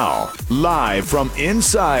Live from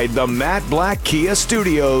inside the Matt Black Kia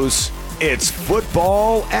Studios, it's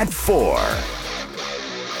Football at 4.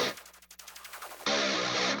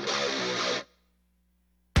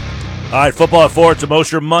 All right, Football at 4. It's a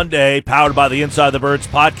Mosher Monday, powered by the Inside the Birds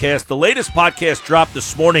podcast. The latest podcast dropped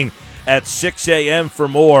this morning at 6 a.m. for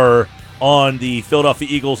more on the Philadelphia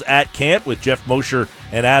Eagles at camp with Geoff Mosher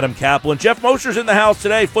and Adam Kaplan. Geoff Mosher's in the house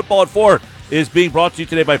today. Football at 4 is being brought to you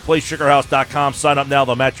today by PlaySugarHouse.com. Sign up now.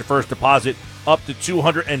 They'll match your first deposit up to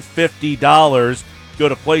 $250. Go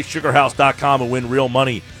to PlaySugarHouse.com and win real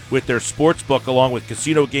money with their sports book, along with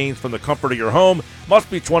casino games from the comfort of your home.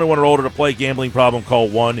 Must be 21 or older to play. Gambling problem? Call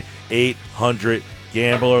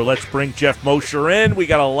 1-800-GAMBLER. Let's bring Geoff Mosher in. We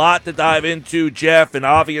got a lot to dive into, Geoff, and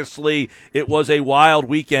obviously it was a wild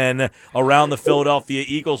weekend around the Philadelphia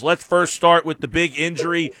Eagles. Let's first start with the big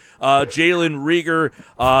injury. Jalen Reagor,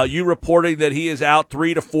 you reporting that he is out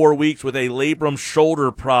 3 to 4 weeks with a labrum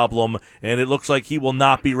shoulder problem, and it looks like he will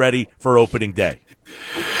not be ready for opening day.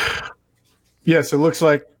 Yes, it looks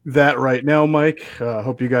like that right now, Mike.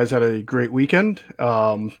 Hope you guys had a great weekend.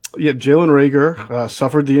 Jalen Reagor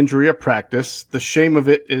suffered the injury at practice. The shame of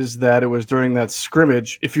it is that it was during that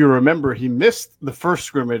scrimmage. If you remember, he missed the first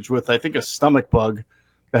scrimmage with, I think, a stomach bug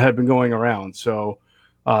that had been going around. So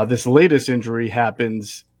this latest injury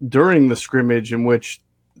happens during the scrimmage in which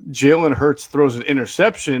Jalen Hurts throws an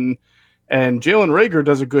interception, and Jalen Reagor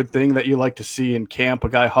does a good thing that you like to see in camp, a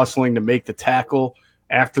guy hustling to make the tackle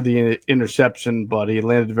after the interception, but he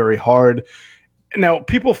landed very hard. Now,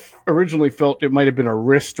 people originally felt it might have been a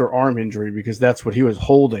wrist or arm injury because that's what he was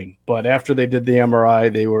holding. But after they did the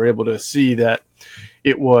MRI, they were able to see that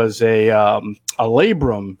it was a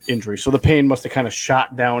labrum injury. So the pain must have kind of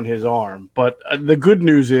shot down his arm. But the good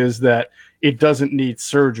news is that it doesn't need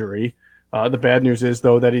surgery. The bad news is,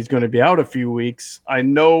 though, that he's going to be out a few weeks. I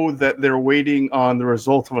know that they're waiting on the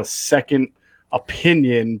result of a second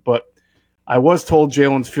opinion, but I was told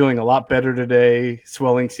Jalen's feeling a lot better today.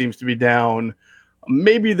 Swelling seems to be down.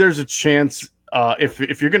 Maybe there's a chance if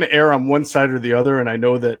you're going to err on one side or the other, and I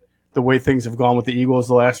know that the way things have gone with the Eagles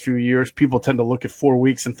the last few years, people tend to look at 4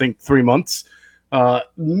 weeks and think 3 months.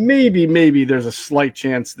 Maybe there's a slight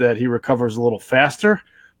chance that he recovers a little faster,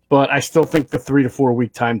 but I still think the 3 to 4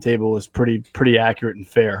 week timetable is pretty accurate and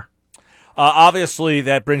fair. Obviously,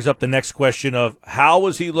 that brings up the next question of how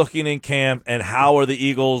was he looking in camp, and how are the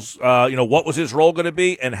Eagles, what was his role going to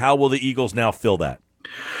be, and how will the Eagles now fill that?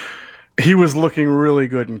 He was looking really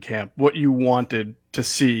good in camp, what you wanted to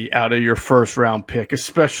see out of your first-round pick,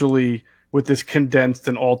 especially with this condensed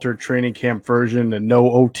and altered training camp version and no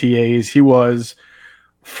OTAs. He was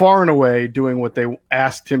far and away doing what they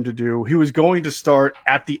asked him to do. He was going to start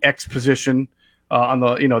at the X position, on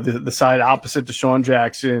the side opposite Deshaun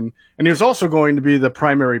Jackson, and he was also going to be the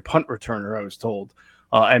primary punt returner, I was told.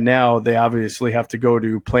 And now they obviously have to go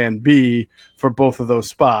to Plan B for both of those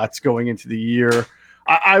spots going into the year.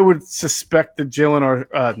 I would suspect that JJ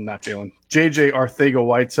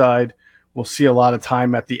Arcega-Whiteside will see a lot of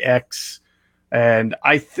time at the X, and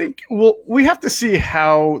I think we have to see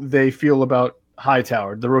how they feel about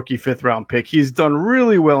Hightower, the rookie 5th round pick. He's done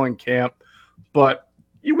really well in camp, but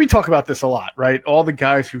we talk about this a lot, right? All the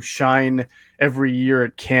guys who shine every year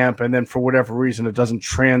at camp, and then for whatever reason it doesn't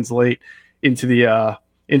translate into the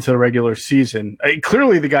regular season.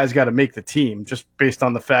 Clearly, the guy's got to make the team just based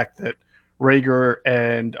on the fact that Reagor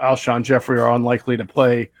and Alshon Jeffrey are unlikely to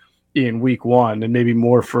play in week 1, and maybe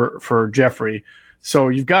more for Jeffrey. So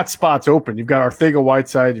you've got spots open. You've got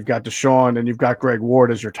Arcega-Whiteside, you've got Deshaun, and you've got Greg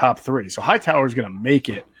Ward as your top 3. So Hightower is going to make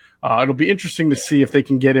it. It'll be interesting to see if they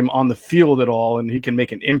can get him on the field at all and he can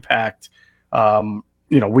make an impact,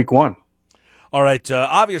 week 1. All right.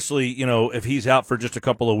 Obviously, if he's out for just a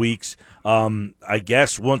couple of weeks, I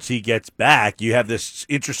guess once he gets back, you have this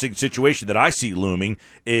interesting situation that I see looming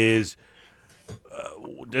is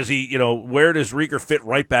does he, where does Reagor fit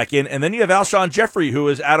right back in? And then you have Alshon Jeffrey, who,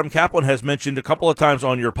 as Adam Kaplan has mentioned a couple of times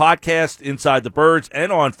on your podcast, Inside the Birds,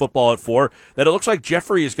 and on Football at 4, that it looks like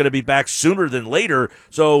Jeffrey is going to be back sooner than later.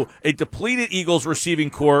 So a depleted Eagles receiving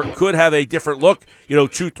core could have a different look,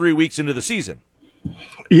 2-3 weeks into the season.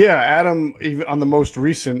 Yeah, Adam, even on the most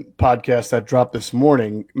recent podcast that dropped this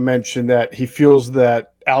morning, mentioned that he feels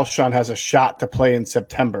that Alshon has a shot to play in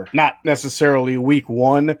September. Not necessarily week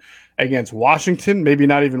 1 against Washington, maybe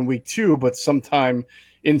not even week 2, but sometime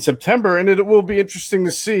in September. And it will be interesting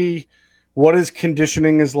to see what his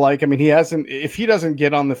conditioning is like. I mean, if he doesn't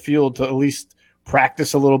get on the field to at least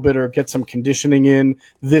practice a little bit or get some conditioning in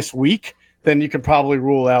this week, then you could probably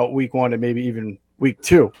rule out week 1 and maybe even week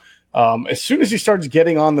 2. As soon as he starts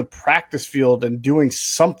getting on the practice field and doing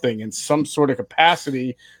something in some sort of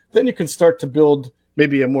capacity, then you can start to build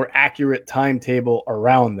maybe a more accurate timetable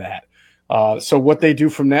around that. So what they do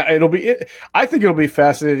from now, I think it'll be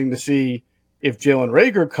fascinating to see if Jalen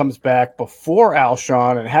Reagor comes back before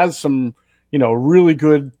Alshon and has some, really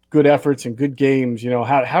good efforts and good games.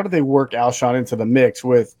 How do they work Alshon into the mix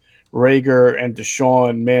with Reagor and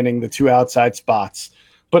Deshaun manning the two outside spots?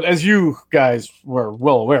 But as you guys were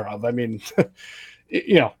well aware of, I mean,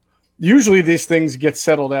 usually these things get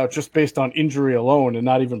settled out just based on injury alone and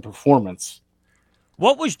not even performance.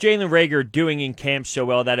 What was Jalen Reagor doing in camp so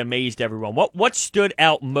well that amazed everyone? What stood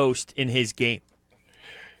out most in his game?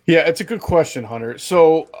 Yeah, it's a good question, Hunter.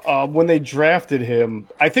 So when they drafted him,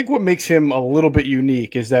 I think what makes him a little bit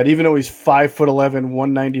unique is that even though he's 5'11",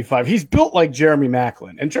 195, he's built like Jeremy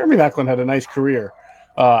Maclin. And Jeremy Maclin had a nice career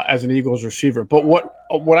as an Eagles receiver. But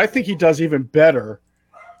what I think he does even better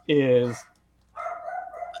is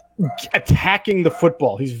attacking the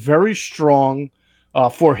football. He's very strong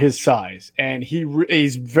for his size, and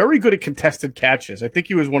he's very good at contested catches. I think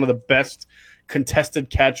he was one of the best contested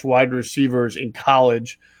catch wide receivers in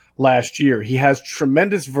college last year. He has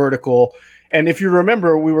tremendous vertical. And if you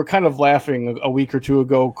remember, we were kind of laughing a week or two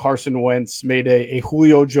ago. Carson Wentz made a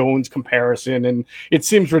Julio Jones comparison, and it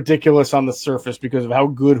seems ridiculous on the surface because of how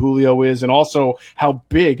good Julio is and also how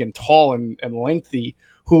big and tall and lengthy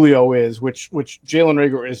Julio is, which Jalen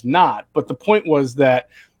Reagor is not. But the point was that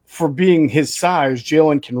for being his size,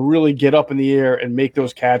 Jalen can really get up in the air and make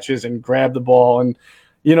those catches and grab the ball. And,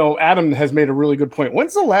 Adam has made a really good point.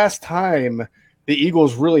 When's the last time the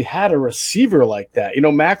Eagles really had a receiver like that?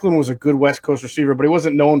 Maclin was a good West Coast receiver, but he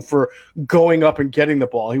wasn't known for going up and getting the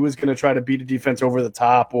ball. He was going to try to beat a defense over the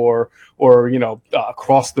top or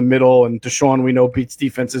across the middle. And Deshaun, we know, beats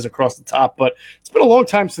defenses across the top. But it's been a long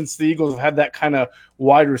time since the Eagles have had that kind of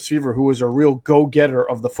wide receiver who was a real go-getter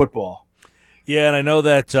of the football. Yeah, and I know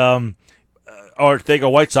that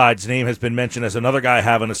Arcega-Whiteside's name has been mentioned as another guy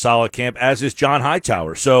having a solid camp, as is John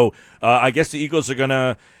Hightower. So I guess the Eagles are going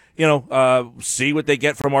to see what they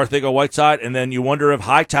get from Arcega-Whiteside, and then you wonder if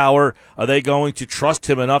Hightower, are they going to trust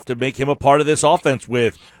him enough to make him a part of this offense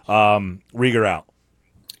with Reagor out?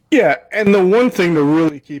 Yeah, and the one thing to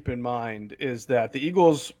really keep in mind is that the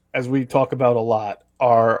Eagles, as we talk about a lot,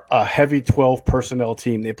 are a heavy 12 personnel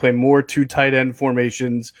team. They play more two tight end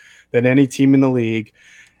formations than any team in the league.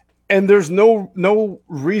 And there's no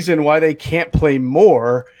reason why they can't play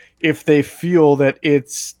more if they feel that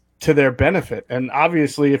it's to their benefit. And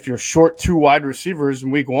obviously, if you're short two wide receivers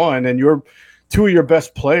in week one and your two of your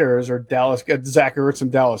best players are Zach Ertz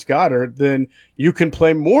and Dallas Goedert, then you can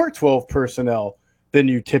play more 12 personnel than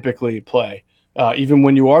you typically play, even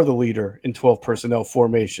when you are the leader in 12 personnel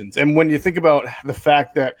formations. And when you think about the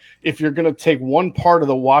fact that if you're going to take one part of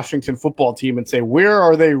the Washington football team and say, where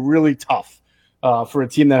are they really tough? For a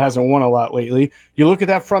team that hasn't won a lot lately, you look at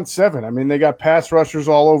that front seven. I mean, they got pass rushers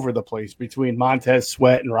all over the place between Montez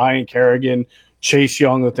Sweat and Ryan Kerrigan, Chase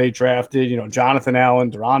Young that they drafted, Jonathan Allen,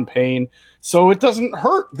 Deron Payne. So it doesn't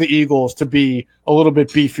hurt the Eagles to be a little bit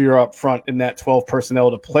beefier up front in that 12 personnel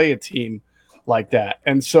to play a team like that.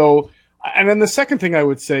 And then the second thing I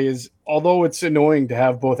would say is, although it's annoying to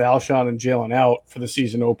have both Alshon and Jalen out for the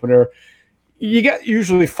season opener, you get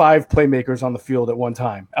usually 5 playmakers on the field at one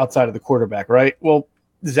time outside of the quarterback, right? Well,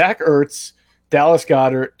 Zach Ertz, Dallas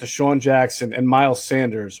Goedert, Deshaun Jackson, and Miles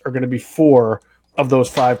Sanders are going to be 4 of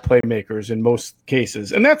those 5 playmakers in most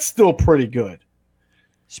cases, and that's still pretty good.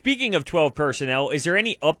 Speaking of 12 personnel, is there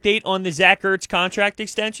any update on the Zach Ertz contract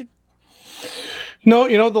extension? No,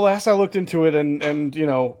 the last I looked into it, and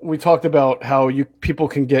we talked about how people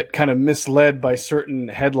can get kind of misled by certain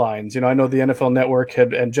headlines. I know the NFL Network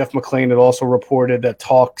and Jeff McClain had also reported that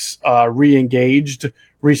talks re-engaged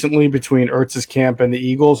recently between Ertz's camp and the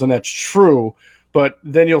Eagles, and that's true. But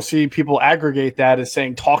then you'll see people aggregate that as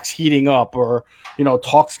saying talks heating up or,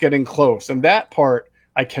 talks getting close. And that part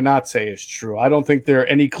I cannot say is true. I don't think they're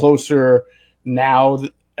any closer now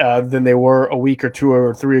than they were a week or 2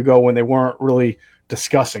 or 3 ago when they weren't really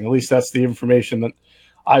discussing. At least that's the information that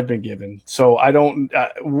I've been given. So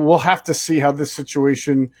we'll have to see how this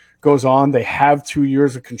situation goes on. They have 2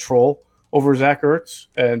 years of control over Zach Ertz.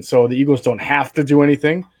 And so the Eagles don't have to do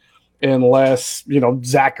anything unless,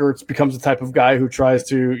 Zach Ertz becomes the type of guy who tries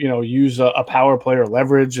to, use a power play or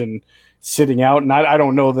leverage and sitting out. And I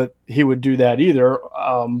don't know that he would do that either.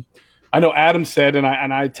 I know Adam said, and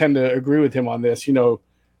I tend to agree with him on this,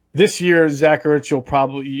 this year, Zach Ertz, you'll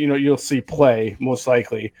probably, you'll see play most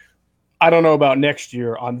likely. I don't know about next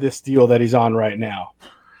year on this deal that he's on right now.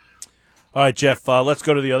 All right, Jeff, let's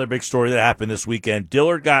go to the other big story that happened this weekend.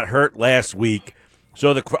 Dillard got hurt last week.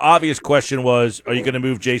 So the obvious question was, are you going to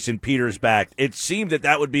move Jason Peters back? It seemed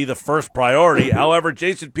that would be the first priority. However,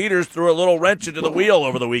 Jason Peters threw a little wrench into the wheel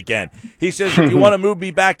over the weekend. He says, if you want to move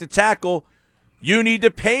me back to tackle, you need to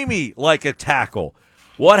pay me like a tackle.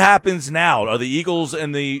 What happens now? Are the Eagles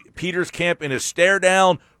and the Peters camp in a stare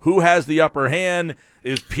down? Who has the upper hand?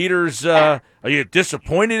 Is Peters, are you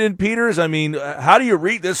disappointed in Peters? I mean, how do you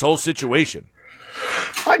read this whole situation?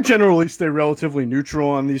 I generally stay relatively neutral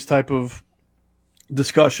on these type of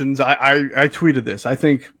discussions. I tweeted this. I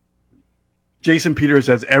think Jason Peters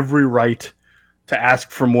has every right to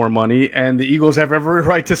ask for more money, and the Eagles have every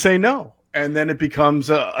right to say no. And then it becomes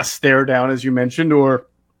a stare down, as you mentioned, or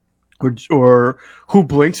who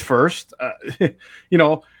blinks first.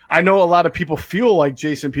 I know a lot of people feel like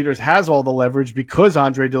Jason Peters has all the leverage because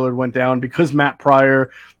Andre Dillard went down, because Matt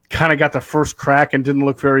Pryor kind of got the first crack and didn't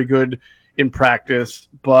look very good in practice.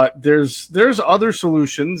 But there's other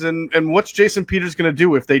solutions, and what's Jason Peters going to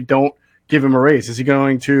do if they don't give him a raise? Is he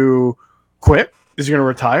going to quit? Is he going to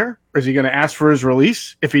retire? Or is he going to ask for his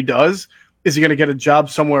release? If he does, is he going to get a job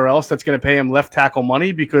somewhere else that's going to pay him left tackle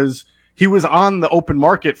money? Because he was on the open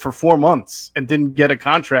market for 4 months and didn't get a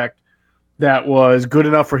contract that was good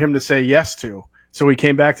enough for him to say yes to. So he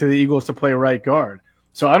came back to the Eagles to play right guard.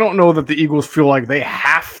 So I don't know that the Eagles feel like they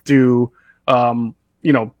have to,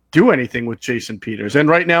 do anything with Jason Peters. And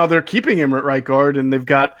right now they're keeping him at right guard, and they've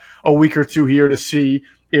got a week or two here to see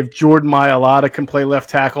if Jordan Mailata can play left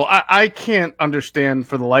tackle. I can't understand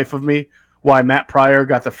for the life of me why Matt Pryor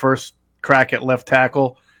got the first crack at left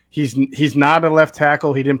tackle. He's not a left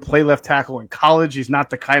tackle. He didn't play left tackle in college. He's not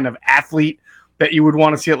the kind of athlete that you would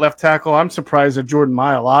want to see at left tackle. I'm surprised that Jordan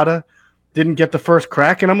Mailata didn't get the first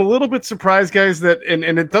crack. And I'm a little bit surprised, guys, that and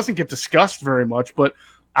it doesn't get discussed very much, but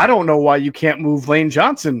I don't know why you can't move Lane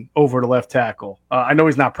Johnson over to left tackle. I know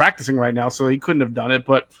he's not practicing right now, so he couldn't have done it,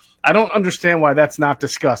 but I don't understand why that's not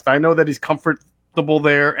discussed. I know that he's comfortable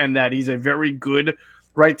there and that he's a very good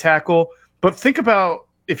right tackle, but think about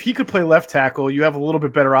if he could play left tackle, you have a little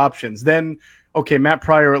bit better options. Then, okay, Matt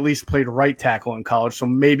Pryor at least played right tackle in college, so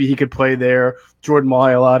maybe he could play there. Jordan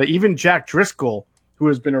Mailata, even Jack Driscoll, who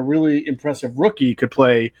has been a really impressive rookie, could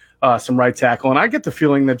play some right tackle. And I get the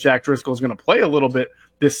feeling that Jack Driscoll is going to play a little bit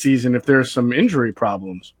this season if there's some injury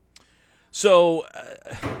problems. So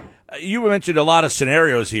you mentioned a lot of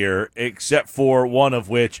scenarios here, except for one of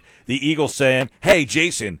which the Eagles saying, hey,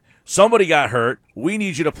 Jason, somebody got hurt. We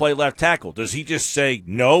need you to play left tackle. Does he just say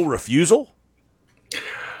no, refusal?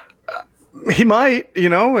 He might,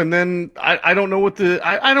 and then I don't know what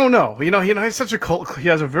I don't know. He's such he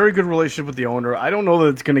has a very good relationship with the owner. I don't know that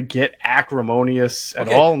it's going to get acrimonious at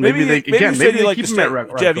all. Maybe they keep him at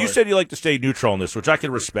right. Jeff, you said you like to stay neutral on this, which I can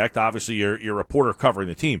respect. Obviously, you're a reporter covering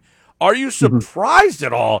the team. Are you surprised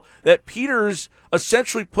at all that Peters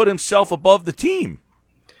essentially put himself above the team?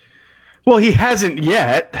 Well, he hasn't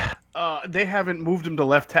yet. They haven't moved him to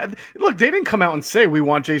left tackle. Look, they didn't come out and say we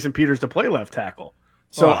want Jason Peters to play left tackle.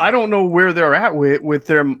 So I don't know where they're at with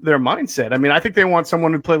their mindset. I mean, I think they want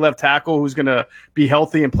someone to play left tackle who's going to be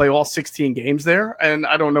healthy and play all 16 games there. And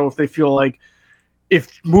I don't know if they feel like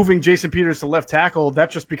if moving Jason Peters to left tackle,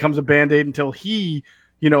 that just becomes a Band-Aid until he,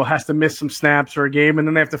 has to miss some snaps for a game, and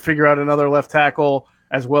then they have to figure out another left tackle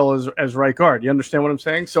as well as right guard. You understand what I'm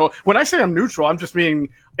saying? So when I say I'm neutral, I'm just meaning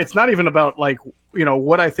it's not even about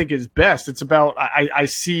what I think is best. It's about I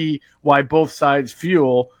see why both sides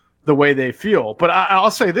feel the way they feel. But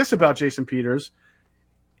I'll say this about Jason Peters.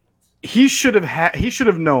 He should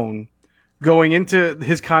have known going into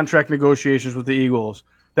his contract negotiations with the Eagles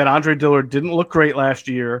that Andre Dillard didn't look great last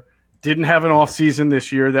year, didn't have an offseason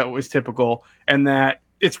this year that was typical, and that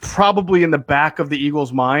it's probably in the back of the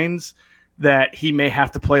Eagles' minds that he may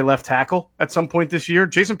have to play left tackle at some point this year.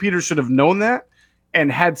 Jason Peters should have known that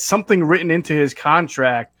and had something written into his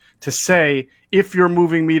contract to say, if you're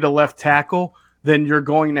moving me to left tackle, then you're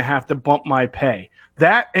going to have to bump my pay.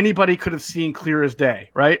 That anybody could have seen clear as day,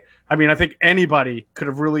 right? I mean, I think anybody could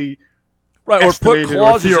have really or put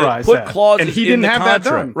clauses and he didn't have contract. That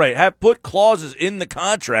done. Right, put clauses in the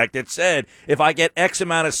contract that said if I get X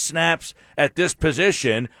amount of snaps at this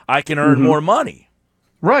position, I can earn more money.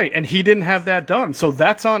 Right, and he didn't have that done, so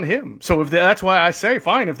that's on him. So that's why I say,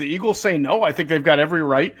 fine, if the Eagles say no, I think they've got every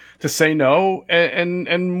right to say no and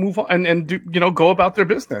move on and do, go about their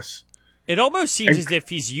business. It almost seems as if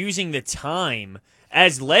he's using the time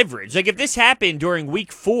as leverage. Like, if this happened during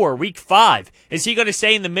week 4, week 5, is he going to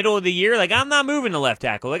say in the middle of the year, like, I'm not moving to left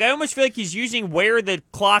tackle? Like, I almost feel like he's using where the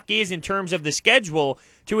clock is in terms of the schedule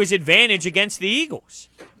to his advantage against the Eagles.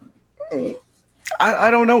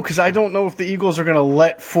 I don't know, because I don't know if the Eagles are going to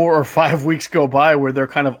let 4 or 5 weeks go by where they're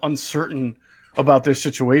kind of uncertain about their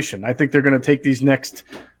situation. I think they're going to take these next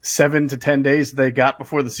 7 to 10 days they got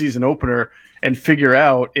before the season opener and figure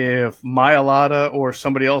out if Mailata or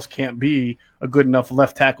somebody else can't be a good enough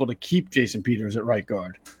left tackle to keep Jason Peters at right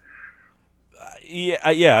guard.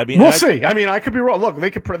 Yeah. I mean, we'll see. I mean, I could be wrong. Look,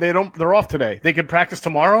 they're off today. They could practice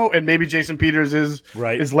tomorrow, and maybe Jason Peters is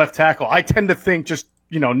left tackle. I tend to think, just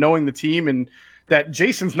knowing the team, and that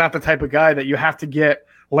Jason's not the type of guy that you have to get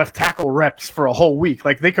left tackle reps for a whole week.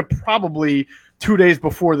 Like, they could probably 2 days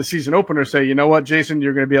before the season opener say, you know what, Jason,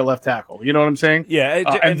 you're going to be a left tackle. You know what I'm saying? Yeah.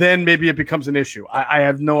 And then maybe it becomes an issue. I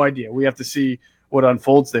have no idea. We have to see what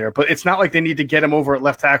unfolds there. But it's not like they need to get him over at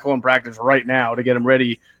left tackle in practice right now to get him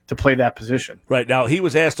ready to play that position. Right. Now, he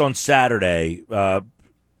was asked on Saturday,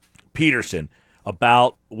 Peterson,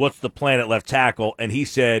 about what's the plan at left tackle, and he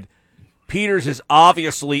said Peters is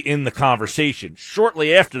obviously in the conversation.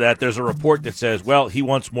 Shortly after that, there's a report that says, well, he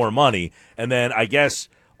wants more money. And then I guess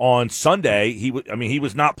on Sunday, he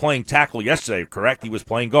was not playing tackle yesterday, correct? He was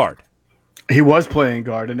playing guard. He was playing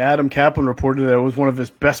guard, and Adam Kaplan reported that it was one of his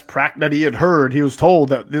best that he had heard. He was told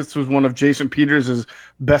that this was one of Jason Peters'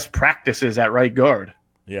 best practices at right guard.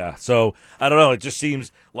 Yeah, so I don't know. It just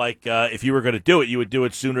seems like if you were going to do it, you would do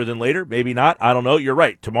it sooner than later. Maybe not. I don't know. You're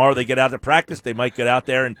right. Tomorrow they get out to practice. They might get out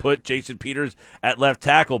there and put Jason Peters at left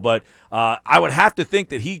tackle, but I would have to think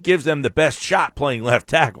that he gives them the best shot playing left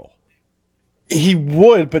tackle. He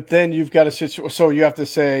would, but then you've got a situation. So you have to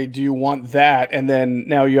say, do you want that? And then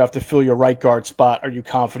now you have to fill your right guard spot. Are you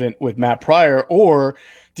confident with Matt Pryor? Or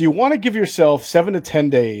do you want to give yourself 7 to 10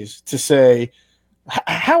 days to say,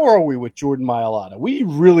 how are we with Jordan Mailata? We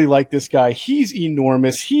really like this guy. He's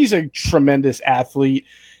enormous. He's a tremendous athlete.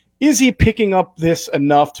 Is he picking up this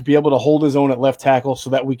enough to be able to hold his own at left tackle so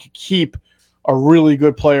that we could keep a really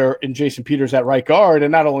good player in Jason Peters at right guard?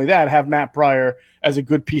 And not only that, have Matt Pryor as a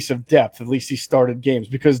good piece of depth. At least he started games,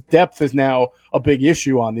 because depth is now a big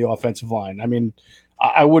issue on the offensive line. I mean,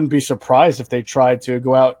 I wouldn't be surprised if they tried to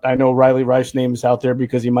go out. I know Riley Rice's name is out there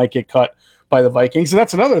because he might get cut by the Vikings. And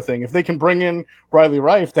that's another thing. If they can bring in Riley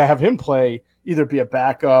Rice to have him play, either be a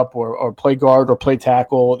backup or play guard or play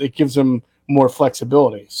tackle, it gives them more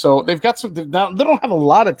flexibility. So they've got some. They don't have a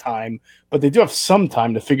lot of time, but they do have some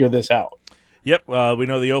time to figure this out. Yep, we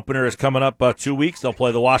know the opener is coming up 2 weeks. They'll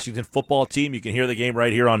play the Washington football team. You can hear the game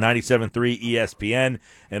right here on 97.3 ESPN.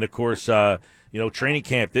 And, of course, training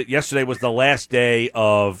camp. Yesterday was the last day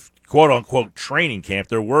of quote-unquote training camp.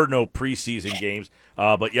 There were no preseason games,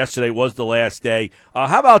 but yesterday was the last day.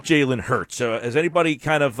 How about Jalen Hurts? Has anybody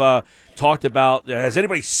kind of talked about – has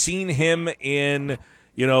anybody seen him in,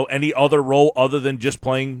 any other role other than just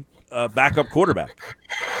playing backup quarterback?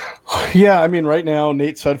 Yeah, I mean, right now,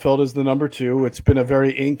 Nate Sudfeld is the number 2. It's been a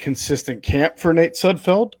very inconsistent camp for Nate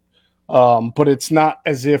Sudfeld, but it's not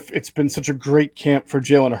as if it's been such a great camp for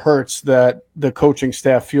Jalen Hurts that the coaching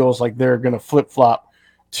staff feels like they're going to flip-flop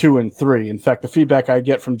 2 and 3. In fact, the feedback I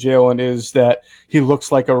get from Jalen is that he looks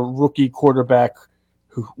like a rookie quarterback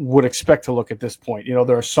who would expect to look at this point.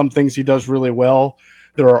 There are some things he does really well.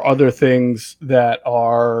 There are other things that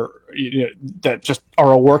are that just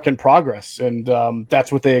are a work in progress, and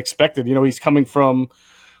that's what they expected. He's coming from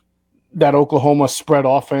that Oklahoma spread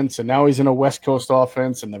offense, and now he's in a West Coast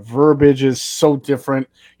offense, and the verbiage is so different.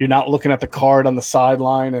 You're not looking at the card on the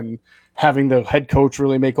sideline and having the head coach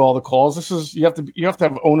really make all the calls. You have to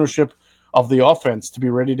have ownership of the offense to be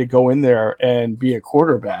ready to go in there and be a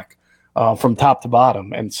quarterback from top to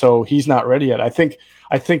bottom, and so he's not ready yet. I think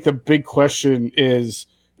the big question is,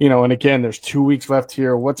 and again, there's 2 weeks left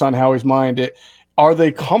here. What's on Howie's mind? Are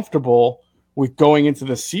they comfortable with going into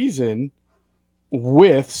the season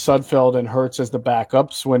with Sudfeld and Hurts as the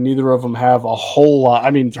backups when neither of them have a whole lot? I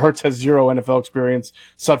mean, Hurts has 0 NFL experience.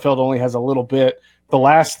 Sudfeld only has a little bit. The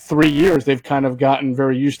last 3 years, they've kind of gotten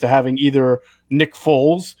very used to having either Nick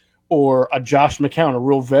Foles or a Josh McCown, a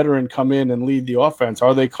real veteran, come in and lead the offense.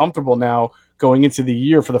 Are they comfortable now going into the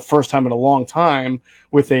year for the first time in a long time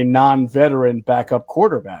with a non-veteran backup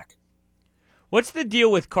quarterback? What's the deal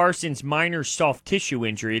with Carson's minor soft tissue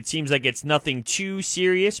injury? It seems like it's nothing too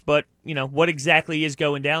serious, but, what exactly is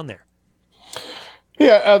going down there?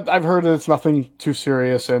 Yeah, I've heard that it's nothing too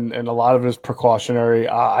serious, and a lot of it is precautionary.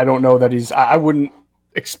 I don't know that I wouldn't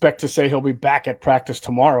expect to say he'll be back at practice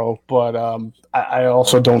tomorrow, but I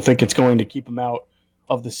also don't think it's going to keep him out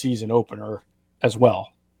of the season opener as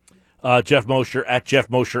well. Geoff Mosher at Geoff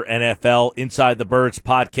Mosher NFL, Inside the Birds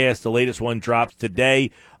podcast. The latest one drops today.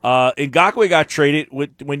 Ngakoue got traded.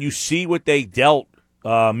 When you see what they dealt,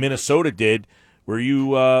 Minnesota did, would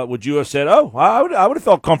you have said, "Oh, I would have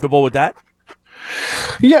felt comfortable with that"?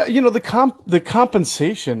 Yeah, the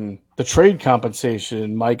compensation the trade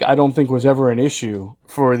compensation, Mike, I don't think was ever an issue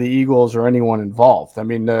for the Eagles or anyone involved. I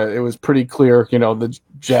mean, it was pretty clear, the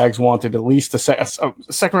Jags wanted at least a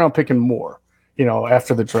second round pick and more,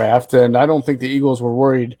 after the draft. And I don't think the Eagles were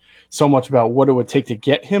worried so much about what it would take to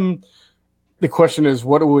get him. The question is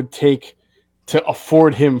what it would take to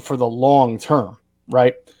afford him for the long term,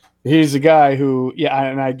 right? He's a guy who,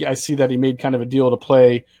 and I see that he made kind of a deal to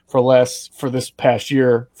play for less for this past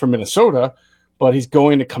year for Minnesota, but he's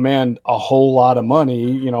going to command a whole lot of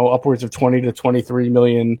money, upwards of 20 to 23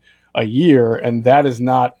 million a year. And that is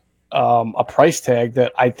not a price tag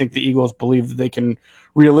that I think the Eagles believe that they can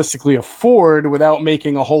realistically afford without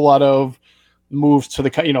making a whole lot of moves to the,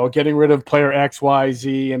 getting rid of player X, Y,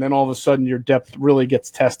 Z. And then all of a sudden your depth really gets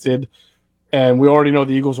tested. And we already know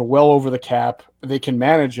the Eagles are well over the cap. They can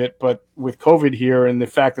manage it, but with COVID here and the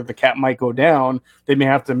fact that the cap might go down, they may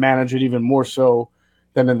have to manage it even more so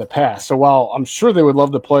than in the past. So while I'm sure they would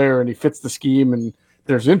love the player and he fits the scheme and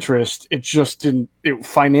there's interest, it just didn't –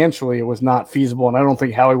 financially it was not feasible, and I don't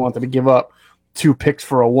think Howie wanted to give up 2 picks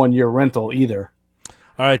for a 1-year rental either.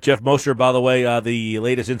 All right, Geoff Mosher, by the way, the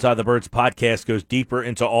latest Inside the Birds podcast goes deeper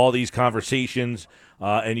into all these conversations,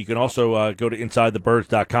 and you can also go to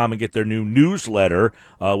InsideTheBirds.com and get their new newsletter,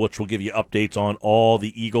 which will give you updates on all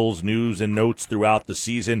the Eagles news and notes throughout the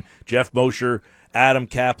season. Geoff Mosher, Adam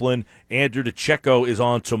Kaplan, Andrew DeCecco is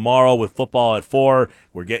on tomorrow with Football at 4.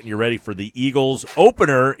 We're getting you ready for the Eagles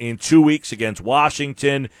opener in 2 weeks against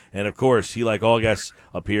Washington. And, of course, he, like all guests,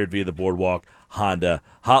 appeared via the Boardwalk Honda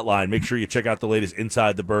hotline. Make sure you check out the latest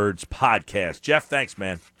Inside the Birds podcast. Geoff, thanks,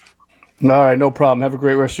 man. All right, no problem. Have a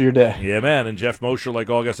great rest of your day. Yeah, man. And Geoff Mosher, like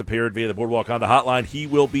all guests, appeared via the Boardwalk Honda hotline. He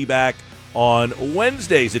will be back on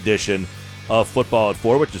Wednesday's edition of Football at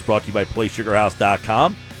 4, which is brought to you by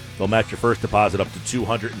PlaySugarHouse.com. They'll match your first deposit up to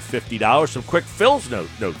 $250. Some quick Phil's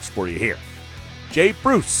notes for you here. Jay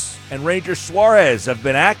Bruce and Ranger Suarez have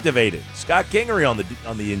been activated. Scott Kingery on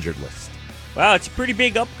the injured list. Wow, it's a pretty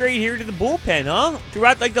big upgrade here to the bullpen, huh?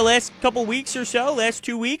 Throughout the last couple weeks or so, last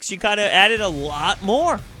 2 weeks, you kind of added a lot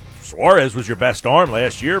more. Suarez was your best arm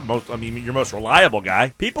last year. Your most reliable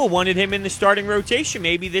guy. People wanted him in the starting rotation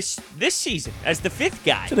maybe this season as the 5th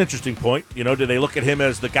guy. It's an interesting point. Do they look at him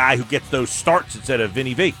as the guy who gets those starts instead of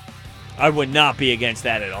Vinny V? I would not be against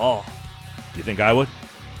that at all. You think I would?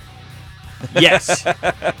 Yes.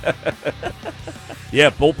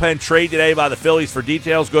 Yeah, bullpen trade today by the Phillies. For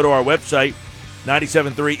details, go to our website,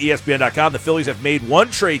 973ESPN.com. The Phillies have made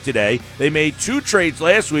 1 trade today. They made 2 trades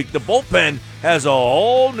last week. The bullpen has a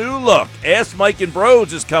whole new look. Ask Mike and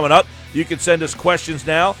Brodes is coming up. You can send us questions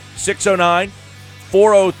now,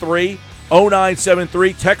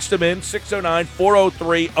 609-403-0973. Text them in,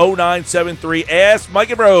 609-403-0973. Ask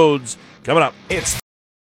Mike and Brodes. Coming up.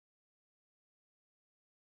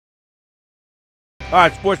 All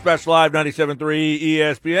right, Sports Bash Live, 97.3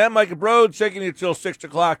 ESPN. Mike and Brodes taking you till 6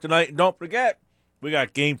 o'clock tonight. And don't forget, we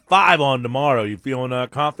got Game 5 on tomorrow. You feeling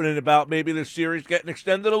confident about maybe this series getting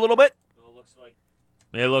extended a little bit?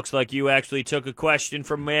 It looks like you actually took a question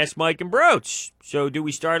from Ask Mike and Brodes. So do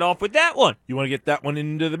we start off with that one? You want to get that one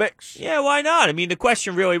into the mix? Yeah, why not? I mean, the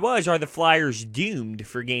question really was, are the Flyers doomed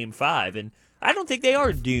for Game 5? And I don't think they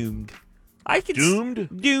are doomed.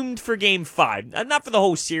 Doomed for Game 5. Not for the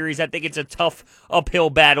whole series. I think it's a tough uphill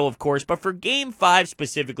battle, of course. But for Game 5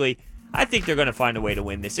 specifically, I think they're going to find a way to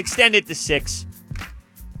win this. Extend it to 6.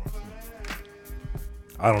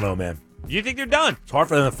 I don't know, man. Do you think they're done? It's hard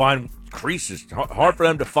for them to find creases. Hard for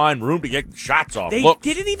them to find room to get shots off. They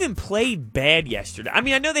didn't even play bad yesterday. I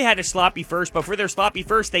mean, I know they had a sloppy first, but for their sloppy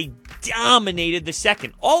first, they dominated the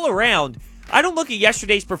second. All around, I don't look at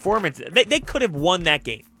yesterday's performance. They could have won that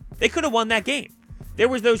game. They could have won that game. There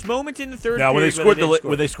was those moments in the third period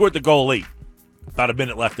when they scored the goal late, about a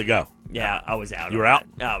minute left to go. Yeah, I was out. You were out?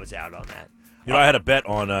 I was out on that. I had a bet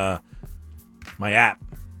on my app.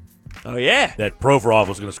 Oh, yeah? That Provorov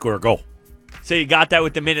was going to score a goal. So you got that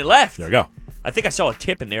with the minute left. There you go. I think I saw a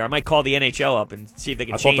tip in there. I might call the NHL up and see if they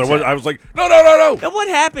can change that. I was like, no. Then what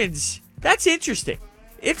happens? That's interesting.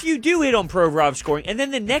 If you do hit on Provorov scoring, and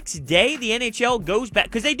then the next day the NHL goes back,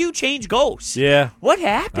 because they do change goals. Yeah. What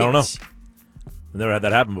happens? I don't know. I've never had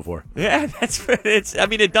that happen before. Yeah,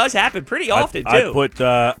 it does happen pretty often, too. I put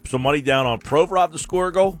some money down on Provorov to score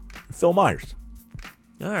a goal, and Phil Myers.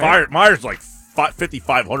 All right. Myers like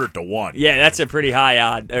 5,500 to 1. Yeah, that's a pretty high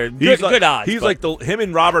odd. Good odds. He's like him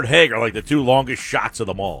and Robert Haig are like the 2 longest shots of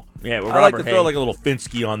them all. Yeah, well, I like to throw like a little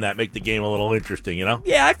Finsky on that, make the game a little interesting,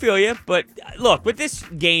 Yeah, I feel you. But look, with this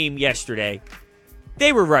game yesterday,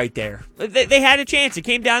 they were right there. They had a chance. It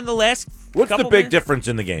came down to the last. What's the big minutes. difference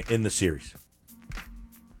in the game, in the series?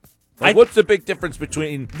 What's the big difference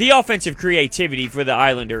between the offensive creativity for the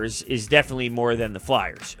Islanders is definitely more than the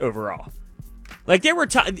Flyers overall. Like there were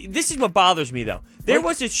this is what bothers me though. There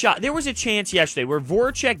was a chance yesterday where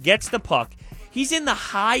Voracek gets the puck. He's in the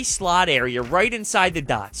high slot area right inside the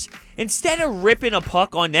dots. Instead of ripping a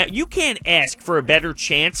puck on net, you can't ask for a better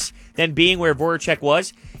chance than being where Voracek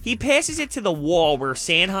was. He passes it to the wall where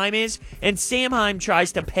Sanheim is, and Sanheim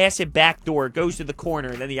tries to pass it backdoor. It goes to the corner,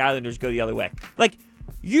 and then the Islanders go the other way. Like,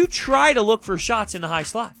 you try to look for shots in the high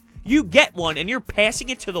slot. You get one, and you're passing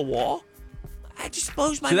it to the wall? I just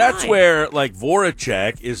blows my mind. That's where, like,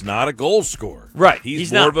 Voracek is not a goal scorer. Right.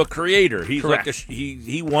 He's more of a creator. He's correct. Like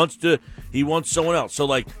he wants someone else. So,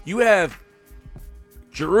 like, you have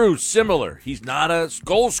Giroux, similar. He's not a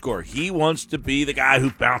goal scorer. He wants to be the guy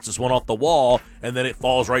who bounces one off the wall, and then it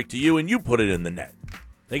falls right to you, and you put it in the net.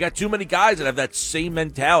 They got too many guys that have that same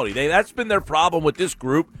mentality. That's been their problem with this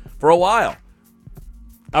group for a while.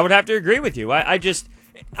 I would have to agree with you.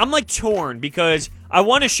 I'm like torn because I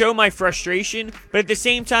want to show my frustration, but at the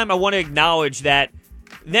same time, I want to acknowledge that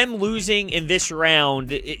them losing in this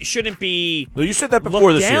round, it shouldn't be. No, you said that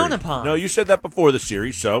before the series. Down upon. No, you said that before the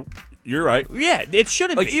series, so you're right. Yeah, it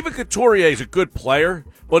shouldn't be. Even Couturier is a good player,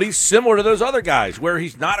 but he's similar to those other guys where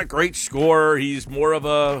he's not a great scorer. He's more of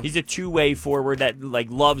a. He's a two-way forward that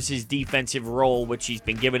loves his defensive role, which he's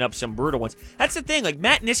been giving up some brutal ones. That's the thing. Like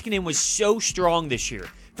Matt Niskanen was so strong this year.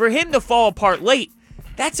 For him to fall apart late,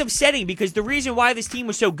 that's upsetting because the reason why this team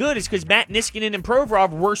was so good is because Matt Niskanen and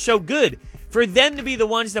Provorov were so good. For them to be the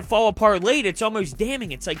ones that fall apart late, it's almost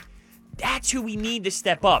damning. It's like, that's who we need to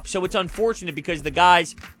step up. So it's unfortunate because the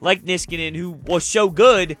guys like Niskanen, who was so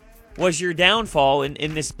good, was your downfall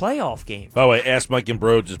in this playoff game. By the way, Ask Mike and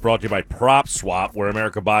Brodes is brought to you by Prop Swap, where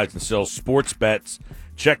America buys and sells sports bets.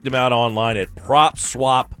 Check them out online at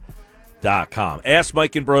PropSwap.com. Ask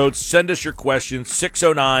Mike and Brodes. Send us your questions,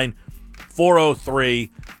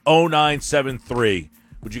 609-403-0973.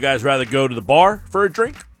 Would you guys rather go to the bar for a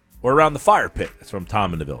drink or around the fire pit? That's from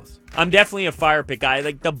Tom in the Villas. I'm definitely a fire pit guy.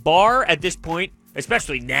 Like the bar at this point,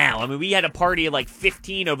 especially now. I mean, we had a party of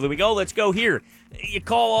 15 over the week. Oh, let's go here. You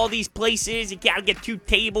call all these places. You got to get 2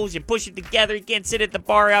 tables. You push it together. You can't sit at the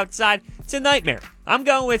bar outside. It's a nightmare. I'm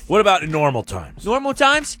going with. What about in normal times? Normal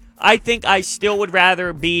times? I think I still would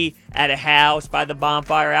rather be at a house by the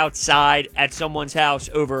bonfire outside at someone's house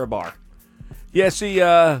over a bar. Yeah, see,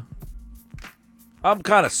 I'm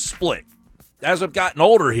kind of split. As I've gotten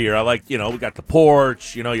older here, I like, we got the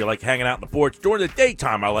porch, you like hanging out in the porch. During the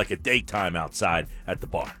daytime, I like a daytime outside at the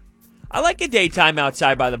bar. I like a daytime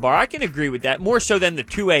outside by the bar. I can agree with that, more so than the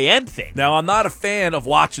 2 a.m. thing. Now, I'm not a fan of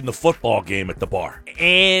watching the football game at the bar.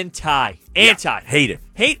 Anti. Yeah, hate it.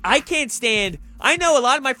 I can't stand. I know a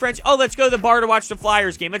lot of my friends, let's go to the bar to watch the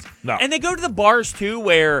Flyers game. No. And they go to the bars, too,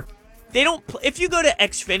 where they don't. If you go to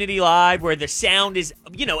Xfinity Live, where the sound is,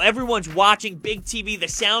 everyone's watching, big TV, the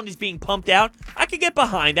sound is being pumped out, I can get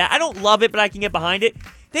behind that. I don't love it, but I can get behind it.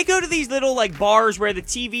 They go to these little bars where the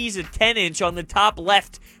TV's a 10-inch on the top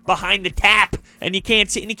left behind the tap, and you can't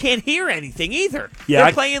see and you can't hear anything either. Yeah,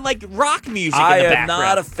 they're playing rock music in the background. background. I am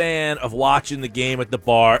not a fan of watching the game at the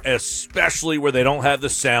bar, especially where they don't have the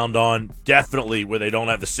sound on. Definitely where they don't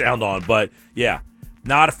have the sound on, but yeah,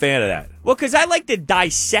 not a fan of that. Well, because I like to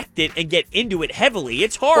dissect it and get into it heavily.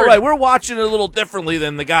 It's hard. All right, we're watching it a little differently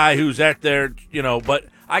than the guy who's at there, but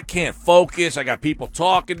I can't focus. I got people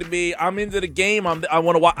talking to me. I'm into the game. I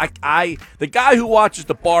want to watch. The guy who watches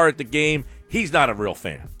the bar at the game, he's not a real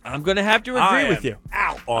fan. I'm going to have to agree with you.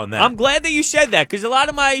 Out on that. I'm glad that you said that because a lot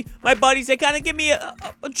of my buddies, they kind of give me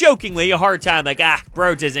jokingly a hard time.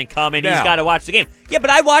 Brodes isn't coming. He's got to watch the game. Yeah, but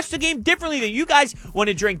I watch the game differently than you guys. Want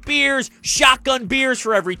to drink beers, shotgun beers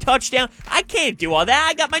for every touchdown. I can't do all that.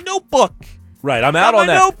 I got my notebook. Right, I'm out on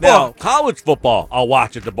that. Notebook. Now, college football, I'll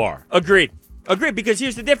watch at the bar. Agreed, because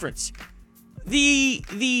here's the difference. The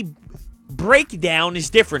breakdown is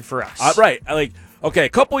different for us. Right. A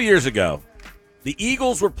couple years ago, the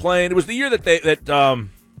Eagles were playing. It was the year that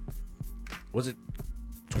was it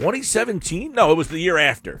 2017? No, it was the year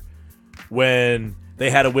after when they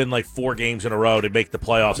had to win 4 games in a row to make the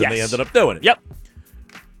playoffs, and they ended up doing it. Yep.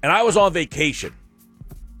 And I was on vacation.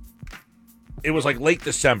 It was late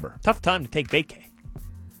December. Tough time to take vacay.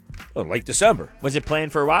 Oh, late December. Was it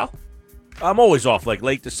planned for a while? I'm always off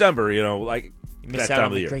late December, You that missed time out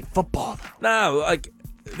of the on year. great football, though. No,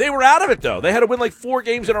 they were out of it, though. They had to win 4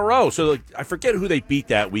 games in a row. So I forget who they beat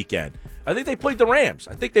that weekend. I think they played the Rams.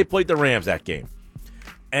 That game.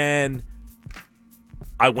 And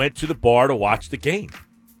I went to the bar to watch the game.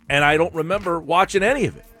 And I don't remember watching any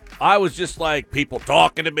of it. I was just people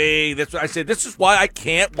talking to me. I said, this is why I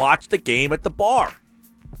can't watch the game at the bar.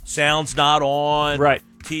 Sound's not on. Right.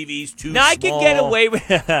 TV's too now, small. I could get away with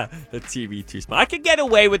the TV too small. I could get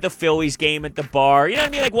away with the Phillies game at the bar. You know what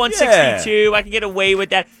I mean? Like 162. I could get away with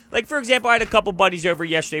that. Like, for example, I had a couple buddies over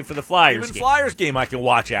yesterday for the Flyers Even game. Flyers game I can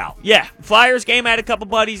watch out. Yeah, Flyers game. I had a couple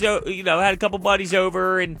buddies. Had a couple buddies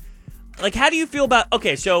over, and like, how do you feel about?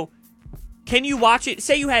 Okay, so can you watch it?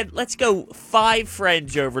 Say you had, let's go, 5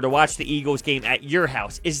 friends over to watch the Eagles game at your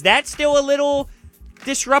house. Is that still a little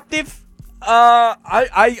disruptive?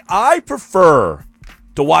 I prefer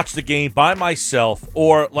to watch the game by myself,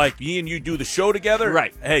 or like me and you do the show together.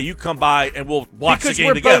 Right. Hey, you come by and we'll watch because the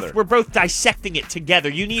game together. We're both dissecting it together.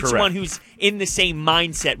 You need Correct. someone who's in the same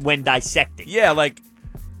mindset when dissecting. Yeah, like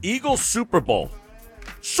Eagles Super Bowl.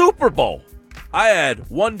 I had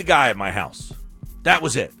one guy at my house. That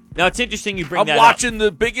was it. Now, it's interesting you bring I'm that watching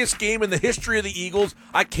the biggest game in the history of the Eagles.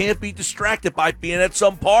 I can't be distracted by being at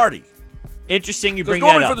some party. Interesting you Because bring that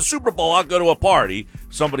normally up. for the Super Bowl, I'll go to a party,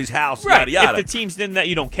 somebody's house, Right. yada yada. If the team's in that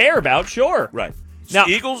you don't care about, sure. Right. Now,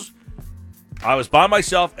 Eagles, I was by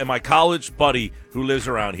myself, and my college buddy who lives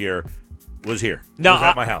around here was here. no, was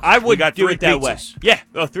at my house. I We would got do 3 it that pizzas. way. Yeah.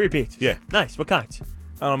 Oh, 3 pizzas. Yeah. Nice. What kinds?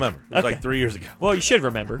 I don't remember. It was Okay. like 3 years ago. Well, you should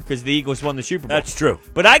remember because the Eagles won the Super Bowl. That's true.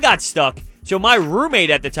 But I got stuck. So my roommate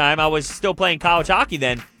at the time, I was still playing college hockey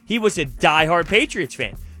then, he was a diehard Patriots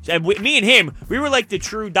fan. And me and him, we were like the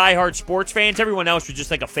true diehard sports fans. Everyone else was just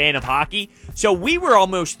like a fan of hockey. So we were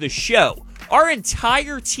almost the show. Our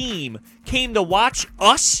entire team came to watch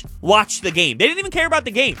us watch the game. They didn't even care about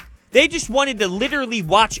the game. They just wanted to literally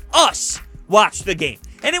watch us watch the game.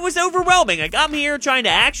 And it was overwhelming. Like, I'm here trying to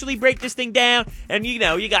actually break this thing down, and you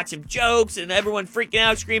got some jokes and everyone freaking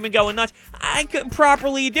out, screaming, going nuts. I couldn't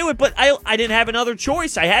properly do it, but I didn't have another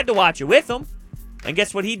choice. I had to watch it with them. And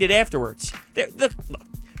guess what he did afterwards? Look,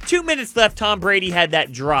 2 minutes left, Tom Brady had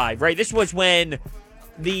that drive, right? This was when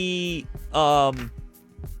it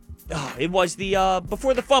was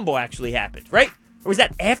before the fumble actually happened, right? Or was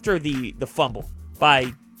that after the fumble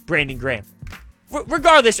by Brandon Graham?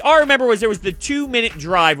 Regardless, all I remember was there was the 2-minute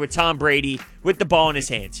drive with Tom Brady with the ball in his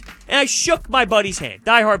hands. And I shook my buddy's hand.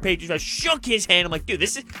 Diehard Patriots, I shook his hand. I'm like, dude,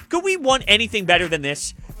 could we want anything better than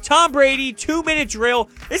this? Tom Brady, 2-minute drill.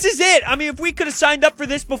 This is it. I mean, if we could have signed up for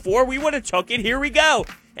this before, we would have took it. Here we go.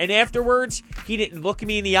 And afterwards, he didn't look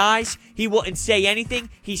me in the eyes. He wouldn't say anything.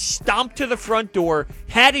 He stomped to the front door,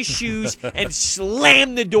 had his shoes, and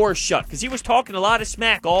slammed the door shut because he was talking a lot of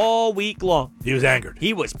smack all week long. He was angered.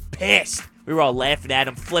 He was pissed. We were all laughing at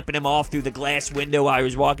him, flipping him off through the glass window while he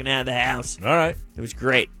was walking out of the house. All right. It was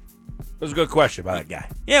great. That was a good question by that guy.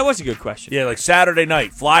 Yeah, it was a good question. Yeah, like Saturday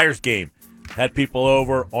night, Flyers game. Had people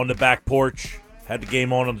over on the back porch. Had the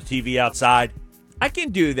game on the TV outside. I can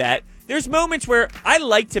do that. There's moments where I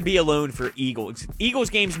like to be alone for Eagles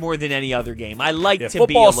games more than any other game. I like to be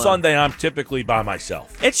football alone. Sunday, I'm typically by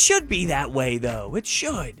myself. It should be that way, though. It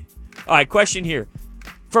should. All right, question here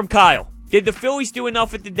from Kyle. Did the Phillies do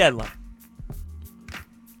enough at the deadline?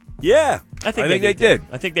 Yeah, I think they did.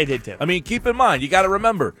 I think they did, too. I mean, keep in mind, you got to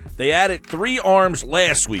remember, they added 3 arms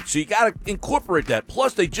last week, so you got to incorporate that.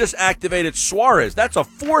 Plus, they just activated Suarez. That's a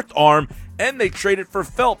 4th arm, and they traded for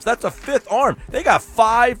Phelps. That's a 5th arm. They got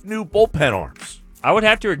 5 new bullpen arms. I would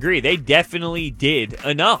have to agree. They definitely did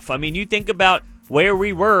enough. I mean, you think about where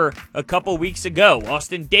we were a couple weeks ago.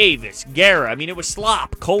 Austin Davis, Guerra. I mean, it was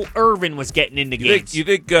slop. Cole Irvin was getting into games. You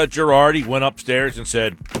think Girardi went upstairs and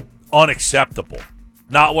said, unacceptable,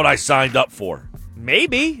 not what I signed up for?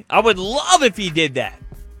 Maybe. I would love if he did that.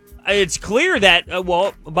 It's clear that,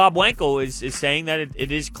 Bob Wankel is saying that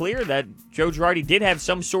it is clear that Joe Girardi did have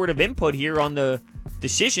some sort of input here on the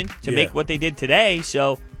decision to make what they did today.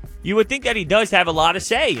 So you would think that he does have a lot to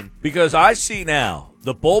say. Because I see now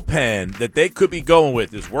the bullpen that they could be going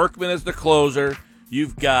with is Workman as the closer.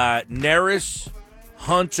 You've got Neris,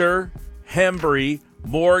 Hunter, Hembry,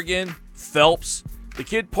 Morgan, Phelps, the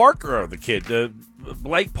kid Parker,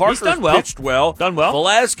 Blake Parker pitched well. Done well.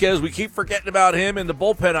 Velasquez, we keep forgetting about him in the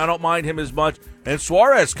bullpen. I don't mind him as much. And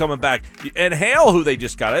Suarez coming back. And Hale, who they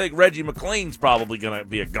just got. I think Reggie McClain's probably going to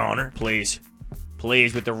be a goner. Please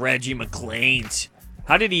with the Reggie McClains.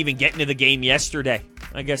 How did he even get into the game yesterday?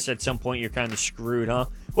 I guess at some point you're kind of screwed, huh?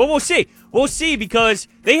 Well, we'll see. We'll see because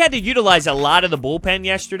they had to utilize a lot of the bullpen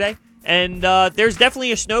yesterday. And there's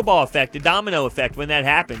definitely a snowball effect, a domino effect when that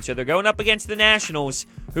happens. So they're going up against the Nationals,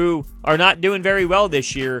 who are not doing very well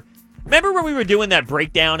this year. Remember when we were doing that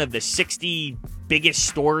breakdown of the 60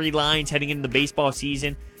 biggest storylines heading into the baseball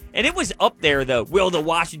season? And it was up there, though. Will the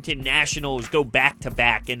Washington Nationals go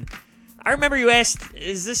back-to-back? And I remember you asked,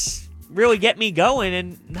 is this really get me going?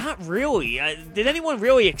 And not really. Did anyone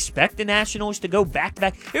really expect the Nationals to go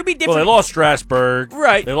back-to-back? It would be different. Well, they lost Strasburg.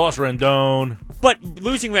 Right. They lost Rendon. But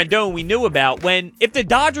losing Rendon, we knew about if the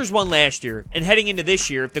Dodgers won last year and heading into this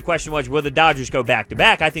year, if the question was, will the Dodgers go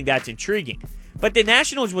back-to-back, I think that's intriguing. But the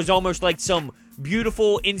Nationals was almost like some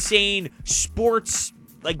beautiful, insane sports,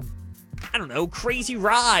 crazy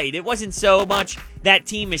ride. It wasn't so much that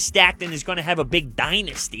team is stacked and is going to have a big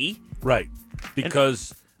dynasty. Right.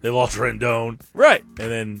 Because they lost Rendon. Right.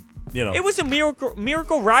 And then, It was a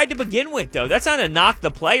miracle ride to begin with, though. That's not to knock the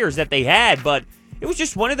players that they had, but it was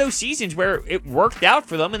just one of those seasons where it worked out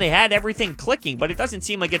for them and they had everything clicking, but it doesn't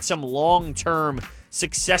seem like it's some long-term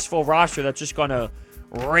successful roster that's just going to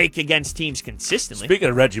rake against teams consistently. Speaking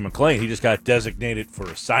of Reggie McClain, he just got designated for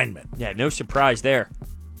assignment. Yeah, no surprise there.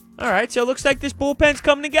 All right, so it looks like this bullpen's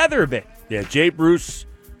coming together a bit. Yeah, Jay Bruce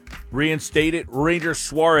reinstated. Ranger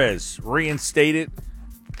Suarez reinstated.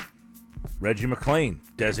 Reggie McClain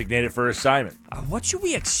designated for assignment. What should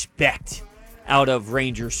we expect out of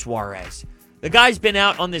Ranger Suarez? The guy's been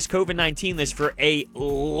out on this COVID-19 list for a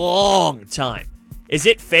long time. Is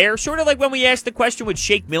it fair? Sort of like when we asked the question with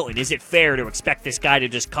Shake Milton, is it fair to expect this guy to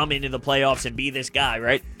just come into the playoffs and be this guy,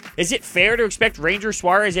 right? Is it fair to expect Ranger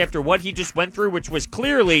Suarez after what he just went through, which was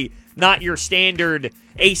clearly not your standard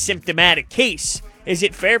asymptomatic case? Is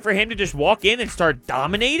it fair for him to just walk in and start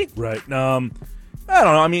dominating? Right. I don't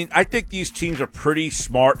know. I mean, I think these teams are pretty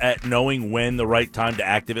smart at knowing when the right time to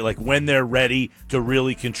activate, like when they're ready to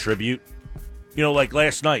really contribute. Like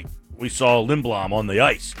last night, we saw Lindblom on the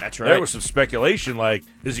ice. That's right. There was some speculation, like,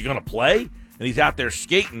 is he going to play? And he's out there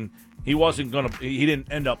skating. He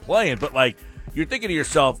didn't end up playing. But, you're thinking to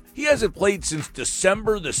yourself, he hasn't played since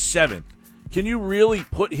December the 7th. Can you really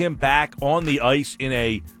put him back on the ice in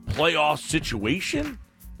a playoff situation?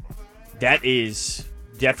 That is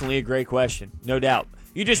definitely a great question, no doubt.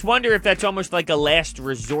 You just wonder if that's almost like a last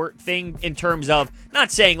resort thing in terms of, not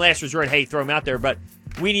saying last resort, hey, throw him out there, but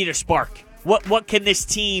we need a spark. What can this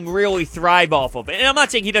team really thrive off of? And I'm not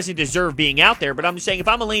saying he doesn't deserve being out there, but I'm just saying if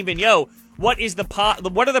I'm Alain Vigneault, what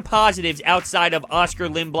are the positives outside of Oscar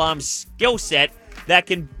Lindblom's skill set that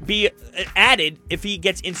can be added if he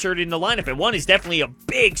gets inserted in the lineup? And one is definitely a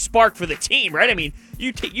big spark for the team, right? I mean,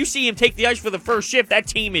 you see him take the ice for the first shift, that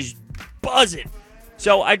team is buzzing.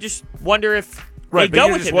 So I just wonder if they go with him. Right, but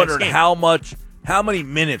you're just wondering how many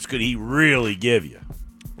minutes could he really give you?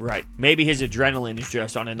 Right. Maybe his adrenaline is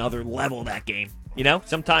just on another level that game.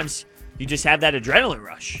 Sometimes you just have that adrenaline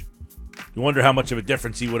rush. You wonder how much of a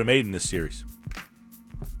difference he would have made in this series.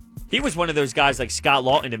 He was one of those guys like Scott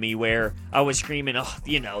Lawton to me where I was screaming,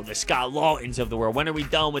 the Scott Lawtons of the world. When are we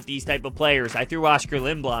done with these type of players? I threw Oscar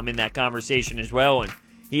Lindblom in that conversation as well, and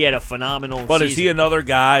he had a phenomenal season. Is he another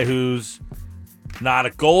guy who's not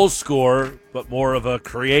a goal scorer, but more of a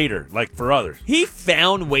creator, like for others? He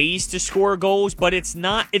found ways to score goals, but it's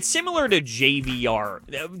similar to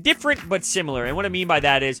JVR. Different, but similar. And what I mean by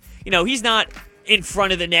that is, he's not in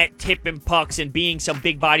front of the net tipping pucks and being some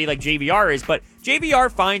big body like JVR is, but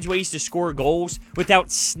JVR finds ways to score goals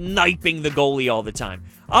without sniping the goalie all the time.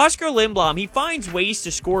 Oscar Lindblom, he finds ways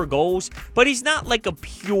to score goals, but he's not like a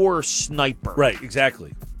pure sniper. Right,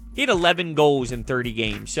 exactly. He had 11 goals in 30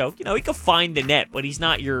 games. So, he could find the net, but he's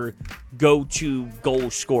not your go-to goal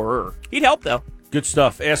scorer. He'd help, though. Good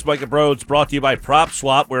stuff. Ask Mike and Brodes, brought to you by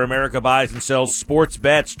PropSwap, where America buys and sells sports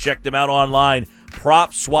bets. Check them out online,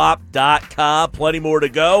 PropSwap.com. Plenty more to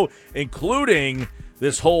go, including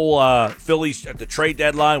this whole Phillies at the trade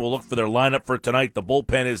deadline. We'll look for their lineup for tonight. The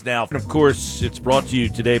bullpen is now. And, of course, it's brought to you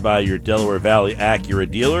today by your Delaware Valley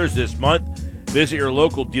Acura dealers this month. Visit your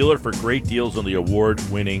local dealer for great deals on the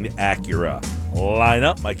award-winning Acura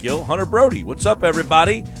lineup. Mike Hill, Hunter Brody. What's up,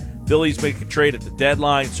 everybody? Phillies make a trade at the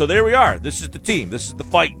deadline. So there we are. This is the team. This is the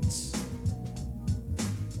Fightins.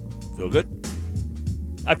 Feel good?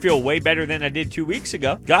 I feel way better than I did 2 weeks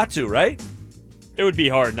ago. Got to, right? It would be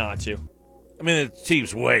hard not to. I mean, the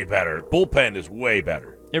team's way better. Bullpen is way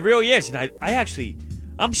better. It really is. And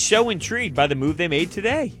I'm so intrigued by the move they made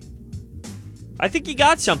today. I think he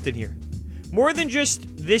got something here. More than just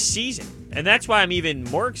this season. And that's why I'm even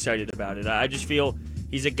more excited about it. I just feel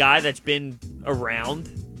he's a guy that's been around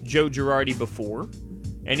Joe Girardi before,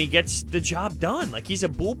 and he gets the job done. Like, he's a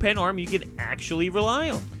bullpen arm you can actually rely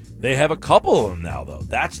on. They have a couple of them now, though.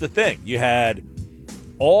 That's the thing. You had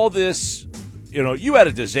all this, you had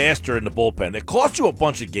a disaster in the bullpen that cost you a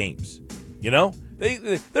bunch of games. Their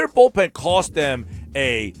bullpen cost them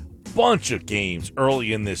a bunch of games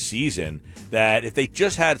early in this season that if they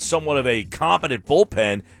just had somewhat of a competent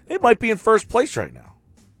bullpen, they might be in first place right now.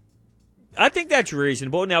 I think that's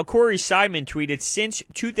reasonable. Now, Corey Simon tweeted, since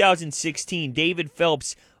 2016, David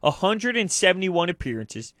Phelps, 171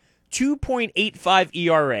 appearances, 2.85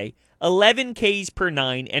 ERA, 11 Ks per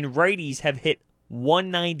 9, and righties have hit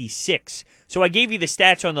 196. So I gave you the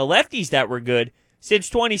stats on the lefties that were good. Since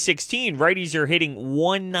 2016, righties are hitting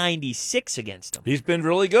 196 against them. He's been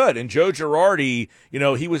really good. And Joe Girardi,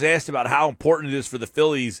 he was asked about how important it is for the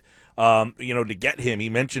Phillies, to get him. He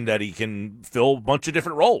mentioned that he can fill a bunch of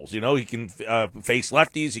different roles. He can face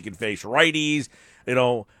lefties, he can face righties.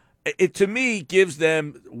 It to me gives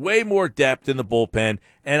them way more depth in the bullpen,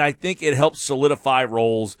 and I think it helps solidify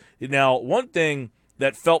roles. Now, one thing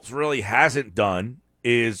that Phelps really hasn't done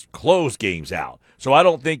is close games out. So I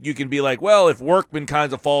don't think you can be like, well, if Workman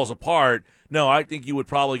kind of falls apart, no, I think you would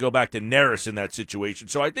probably go back to Neris in that situation.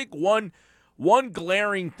 So I think one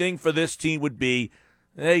glaring thing for this team would be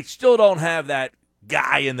they still don't have that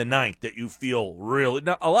guy in the ninth that you feel really.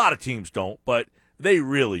 Now, a lot of teams don't, but they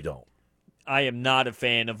really don't. I am not a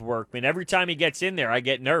fan of Workman. Every time he gets in there, I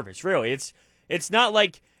get nervous. Really, it's not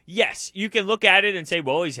like, yes, you can look at it and say,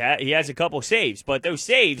 well, he has a couple saves, but those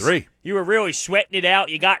saves, 3. You were really sweating it out.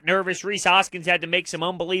 You got nervous. Rhys Hoskins had to make some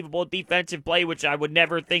unbelievable defensive play, which I would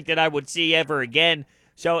never think that I would see ever again.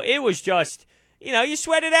 So it was just, you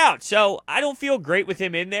sweat it out. So I don't feel great with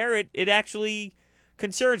him in there. It actually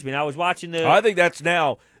concerns me. And I was watching I think that's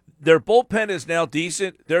now. Their bullpen is now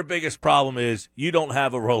decent. Their biggest problem is you don't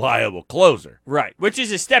have a reliable closer. Right, which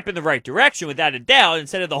is a step in the right direction without a doubt.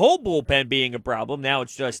 Instead of the whole bullpen being a problem, now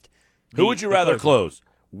it's just who would you rather close,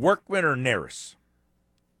 Workman or Neris?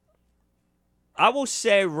 I will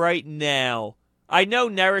say right now, I know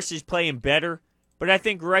Neris is playing better, but I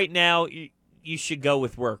think right now you should go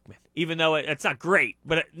with Workman. Even though it's not great,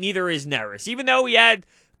 but neither is Neris. Even though he had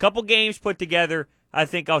a couple games put together, I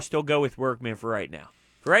think I'll still go with Workman for right now.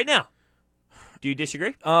 Right now, do you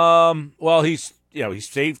disagree? Well, he's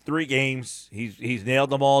saved 3 games. He's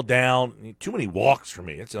nailed them all down. Too many walks for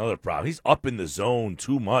me. That's another problem. He's up in the zone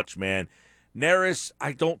too much, man. Neris,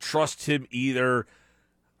 I don't trust him either.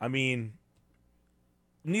 I mean,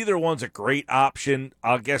 neither one's a great option.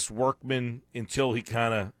 I guess Workman until he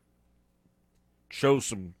kind of shows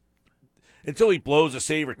some, until he blows a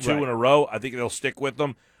save or 2 in a row. I think they'll stick with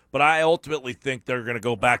them. But I ultimately think they're going to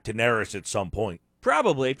go back to Neris at some point.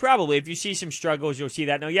 Probably. If you see some struggles, you'll see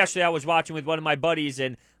that. Now, yesterday I was watching with one of my buddies,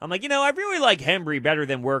 and I'm like, I really like Hembree better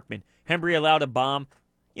than Workman. Hembree allowed a bomb.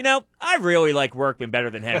 I really like Workman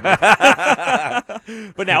better than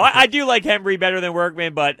Hembree. But now, I do like Hembree better than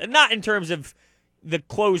Workman, but not in terms of the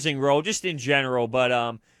closing role, just in general. But,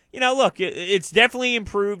 look, it's definitely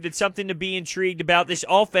improved. It's something to be intrigued about. This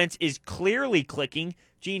offense is clearly clicking.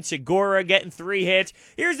 Gene Segura getting 3 hits.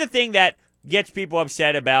 Here's the thing that gets people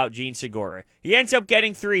upset about Gene Segura. He ends up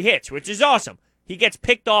getting 3 hits, which is awesome. He gets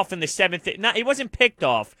picked off in the 7th. He wasn't picked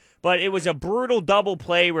off, but it was a brutal double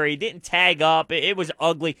play where he didn't tag up. It was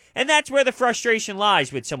ugly. And that's where the frustration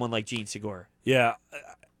lies with someone like Gene Segura. Yeah.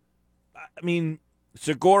 I mean,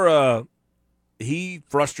 Segura, he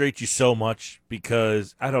frustrates you so much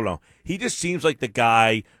because, I don't know, he just seems like the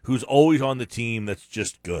guy who's always on the team that's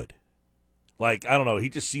just good. Like, I don't know, he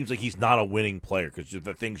just seems like he's not a winning player because of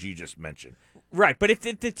the things you just mentioned. Right, but if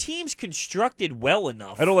the team's constructed well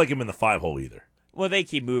enough... I don't like him in the 5-hole either. Well, they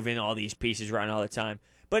keep moving all these pieces around all the time.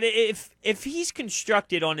 But if he's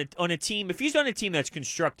constructed on a team, if he's on a team that's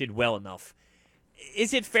constructed well enough,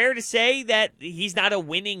 is it fair to say that he's not a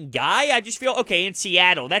winning guy? I just feel, okay, in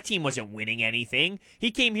Seattle, that team wasn't winning anything.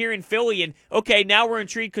 He came here in Philly, and, okay, now we're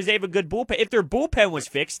intrigued because they have a good bullpen. If their bullpen was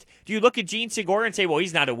fixed, do you look at Gene Segura and say, well,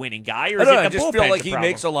 he's not a winning guy? Or is it the I just feel like he problem?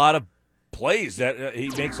 makes a lot of plays. That he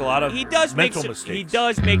makes a lot of mental mistakes. He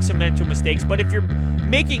does make some mental mistakes, but if you're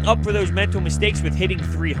making up for those mental mistakes with hitting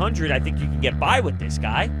 300, I think you can get by with this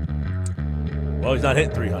guy. Well, he's not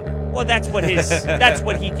hitting 300. Well, that's what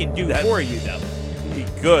he can do for you, though. He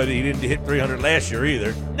could. He didn't hit 300 last year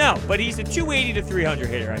either. No, but he's a 280 to 300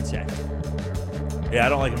 hitter, I'd say. Yeah, I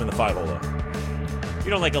don't like him in the 5-hole, though. You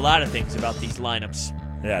don't like a lot of things about these lineups.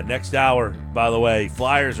 Yeah, next hour, by the way,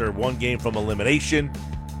 Flyers are 1 game from elimination.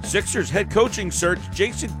 Sixers head coaching search,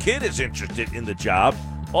 Jason Kidd is interested in the job.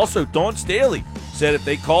 Also, Dawn Staley said if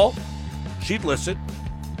they call, she'd listen.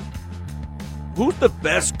 Who's the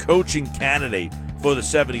best coaching candidate for the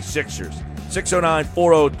 76ers?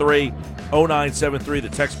 609-403-0973. The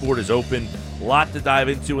text board is open. A lot to dive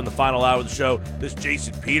into in the final hour of the show. This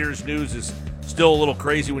Jason Peters news is still a little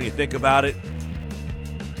crazy when you think about it.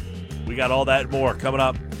 We got all that and more coming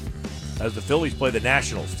up as the Phillies play the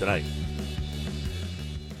Nationals tonight.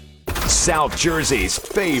 South Jersey's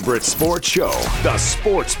favorite sports show, The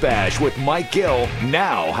Sports Bash with Mike Gill,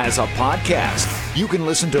 now has a podcast. You can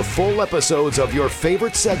listen to full episodes of your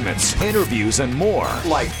favorite segments, interviews, and more,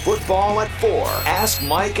 like Football at 4, Ask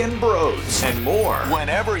Mike and Brodes, and more,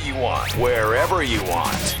 whenever you want, wherever you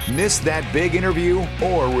want. Miss that big interview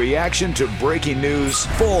or reaction to breaking news?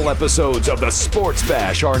 Full episodes of the Sports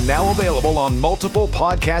Bash are now available on multiple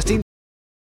podcasting